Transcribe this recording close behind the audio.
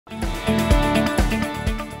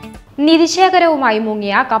നിധിശേഖരവുമായി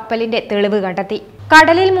മുങ്ങിയ കപ്പലിന്റെ തെളിവ് കണ്ടെത്തി.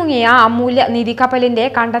 കടലിൽ മുങ്ങിയ അമൂല്യ നിധിക്കപ്പലിന്റെ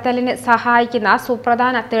കണ്ടെത്തലിന് സഹായിക്കുന്ന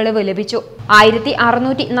സുപ്രധാന തെളിവ് ലഭിച്ചു.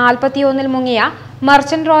 1641 മുങ്ങിയ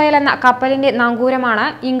മർച്ചന്റ് റോയൽ എന്ന കപ്പലിന്റെ നങ്കൂരമാണ്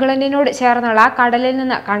ഇംഗ്ലണ്ടിനോട് ചേർന്നുള്ള കടലിൽ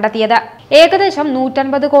നിന്ന് കണ്ടെത്തിയത്. ഏകദേശം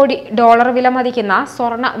 $150 കോടി വിലമതിക്കുന്ന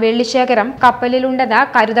സ്വർണ്ണ വെള്ളിശേഖരം കപ്പലിലുണ്ടെന്ന്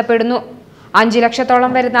കരുതപ്പെടുന്നു. 5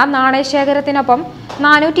 ലക്ഷത്തോളം വരുന്ന നാണയശേഖരത്തിനൊപ്പം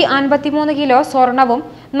 453 കിലോ സ്വർണവും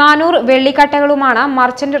 400 വെള്ളിക്കട്ടകളുമാണ്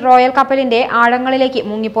മർച്ചന്റ് റോയൽ കപ്പലിന്റെ ആഴങ്ങളിലേക്ക്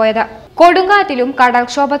മുങ്ങിപ്പോയത്. കൊടുങ്കാറ്റിലും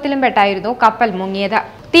കടൽക്ഷോഭത്തിലും പെട്ടായിരുന്നു കപ്പൽ മുങ്ങിയത്.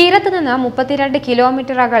 തീരത്ത് നിന്ന് 32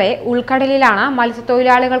 കിലോമീറ്റർ അകലെ ഉൾക്കടലിലാണ്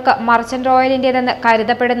മത്സ്യത്തൊഴിലാളികൾക്ക് മർച്ചന്റ് റോയലിന്റേതെന്ന്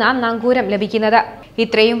കരുതപ്പെടുന്ന നങ്കൂരം ലഭിക്കുന്നത്.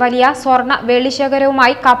 ഇത്രയും വലിയ സ്വർണ്ണ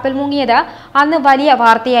വെള്ളിശേഖരവുമായി കപ്പൽ മുങ്ങിയത് അന്ന് വലിയ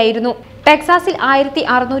വാർത്തയായിരുന്നു. ടെക്സാസിൽ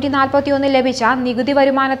 1641 ലഭിച്ച നികുതി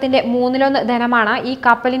വരുമാനത്തിന്റെ 1/3 ധനമാണ് ഈ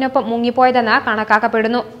കപ്പലിനൊപ്പം മുങ്ങിപ്പോയതെന്ന്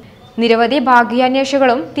കണക്കാക്കപ്പെടുന്നു. നിരവധി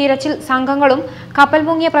ഭാഗ്യാന്വേഷികളും തിരച്ചിൽ സംഘങ്ങളും കപ്പൽ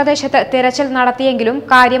മുങ്ങിയ പ്രദേശത്ത് തിരച്ചിൽ നടത്തിയെങ്കിലും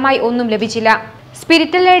കാര്യമായി ഒന്നും ലഭിച്ചില്ല.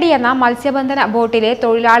 സ്പിരിറ്റ് ലേഡി എന്ന മത്സ്യബന്ധന ബോട്ടിലെ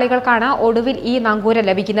തൊഴിലാളികൾക്കാണ് ഒടുവിൽ ഈ നങ്കൂരം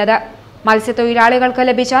ലഭിക്കുന്നത്. മത്സ്യത്തൊഴിലാളികൾക്ക്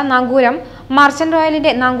ലഭിച്ച നങ്കൂരം മർച്ചന്റ്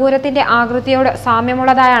റോയലിന്റെ നങ്കൂരത്തിന്റെ ആകൃതിയോട്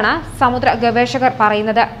സാമ്യമുള്ളതായാണ് സമുദ്ര ഗവേഷകർ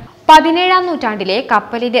പറയുന്നത്. 17-ാം നൂറ്റാണ്ടിലെ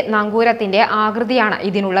കപ്പലിന്റെ നങ്കൂരത്തിന്റെ ആകൃതിയാണ്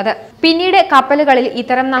ഇതിനുള്ളത്. പിന്നീട് കപ്പലുകളിൽ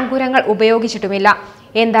ഇത്തരം നങ്കൂരങ്ങൾ ഉപയോഗിച്ചിട്ടുമില്ല.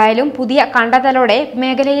 എന്തായാലും പുതിയ കണ്ടെത്തലോടെ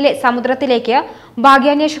മേഖലയിലെ സമുദ്രത്തിലേക്ക്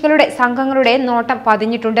ഭാഗ്യാന്വേഷികളുടെ സംഘങ്ങളുടെ നോട്ടം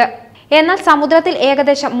പതിഞ്ഞിട്ടുണ്ട്. എന്നാൽ സമുദ്രത്തിൽ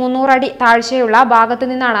ഏകദേശം 300 അടി താഴ്ചയുള്ള ഭാഗത്തു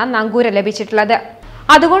നിന്നാണ് നങ്കൂരം ലഭിച്ചിട്ടുള്ളത്.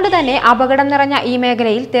 അതുകൊണ്ട് തന്നെ അപകടം നിറഞ്ഞ ഈ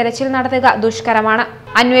മേഖലയിൽ തിരച്ചിൽ നടത്തുക ദുഷ്കരമാണ്.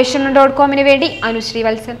 അന്വേഷണം.com വേണ്ടി അനുശ്രീ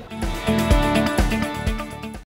വത്സൻ.